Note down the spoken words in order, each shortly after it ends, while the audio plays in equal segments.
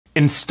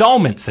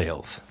Installment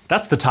sales.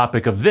 That's the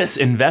topic of this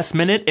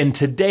InvestMinute in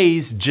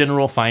today's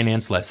general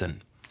finance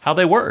lesson. How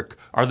they work,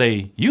 are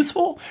they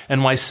useful,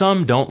 and why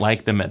some don't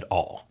like them at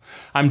all.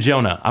 I'm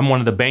Jonah. I'm one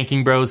of the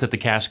banking bros at the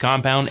Cash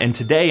Compound, and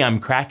today I'm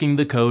cracking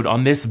the code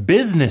on this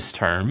business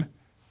term,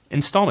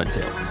 installment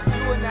sales. You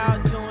are now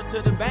tuned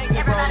to the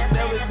banking bros.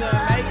 Said we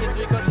couldn't make it,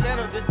 drink or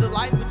settle, this the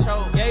life we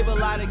chose. Gave a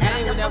lot of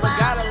game, we never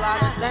got a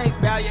lot of things.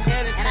 Bow your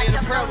head and say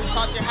the prayer, we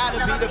taught you how to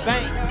be the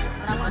bank.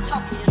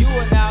 You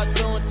are now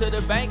tuned to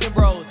the banking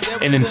bros.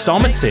 An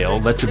installment sale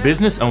lets a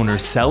business owner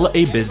sell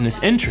a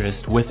business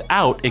interest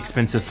without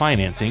expensive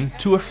financing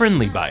to a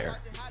friendly buyer,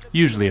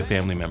 usually a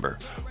family member,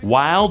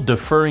 while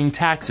deferring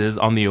taxes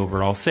on the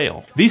overall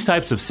sale. These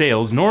types of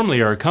sales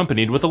normally are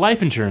accompanied with a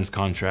life insurance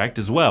contract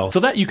as well, so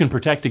that you can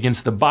protect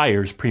against the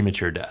buyer's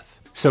premature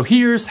death. So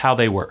here's how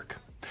they work.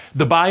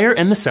 The buyer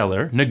and the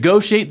seller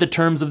negotiate the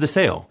terms of the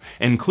sale,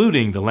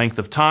 including the length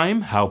of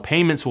time, how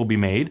payments will be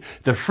made,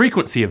 the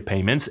frequency of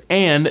payments,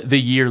 and the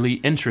yearly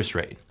interest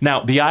rate. Now,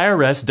 the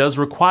IRS does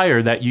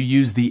require that you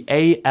use the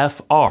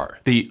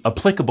AFR, the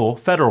applicable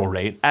federal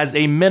rate, as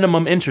a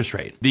minimum interest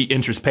rate. The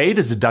interest paid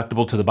is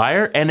deductible to the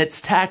buyer, and it's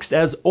taxed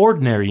as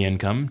ordinary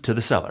income to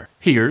the seller.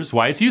 Here's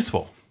why it's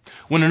useful.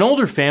 When an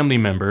older family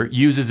member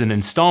uses an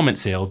installment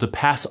sale to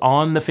pass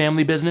on the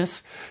family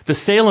business, the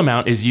sale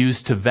amount is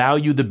used to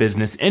value the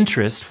business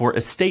interest for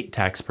estate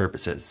tax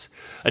purposes.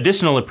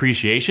 Additional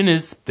appreciation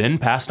is then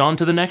passed on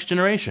to the next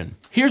generation.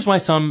 Here's why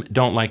some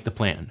don't like the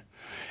plan.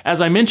 As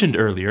I mentioned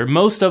earlier,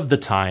 most of the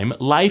time,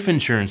 life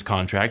insurance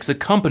contracts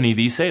accompany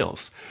these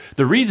sales.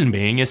 The reason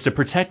being is to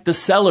protect the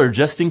seller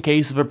just in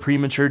case of a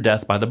premature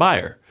death by the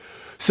buyer.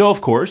 So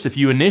of course, if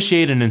you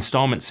initiate an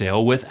installment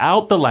sale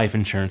without the life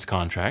insurance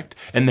contract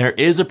and there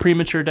is a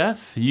premature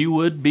death, you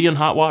would be in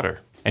hot water.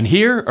 And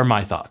here are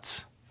my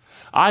thoughts.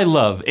 I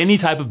love any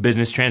type of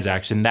business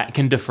transaction that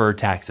can defer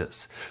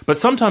taxes. But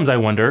sometimes I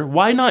wonder,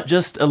 why not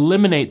just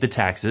eliminate the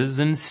taxes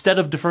instead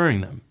of deferring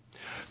them?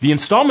 The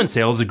installment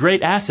sale is a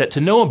great asset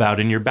to know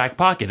about in your back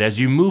pocket as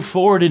you move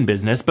forward in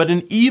business, but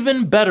an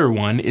even better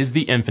one is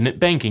the infinite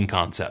banking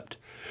concept.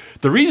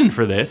 The reason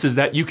for this is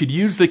that you could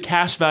use the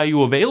cash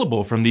value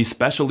available from these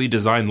specially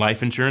designed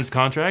life insurance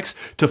contracts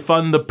to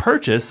fund the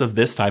purchase of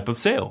this type of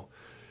sale.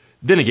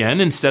 Then again,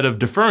 instead of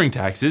deferring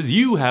taxes,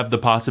 you have the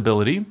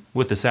possibility,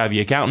 with a savvy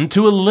accountant,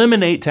 to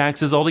eliminate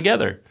taxes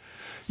altogether.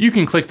 You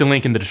can click the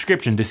link in the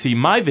description to see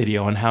my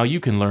video on how you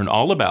can learn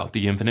all about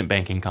the infinite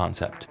banking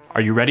concept.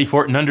 Are you ready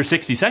for it in under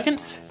 60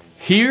 seconds?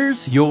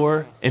 Here's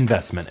your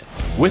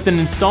InvestMinute. With an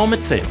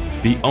installment sale,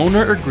 the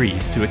owner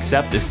agrees to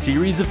accept a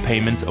series of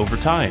payments over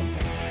time.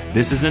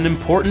 This is an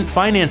important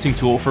financing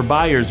tool for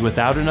buyers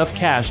without enough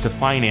cash to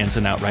finance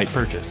an outright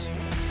purchase.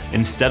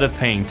 Instead of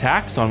paying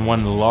tax on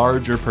one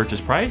larger purchase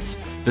price,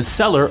 the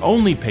seller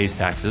only pays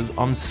taxes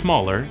on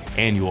smaller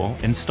annual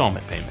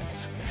installment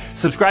payments.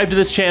 Subscribe to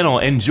this channel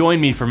and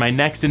join me for my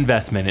next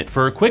InvestMinute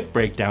for a quick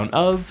breakdown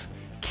of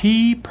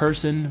key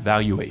person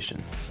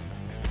valuations.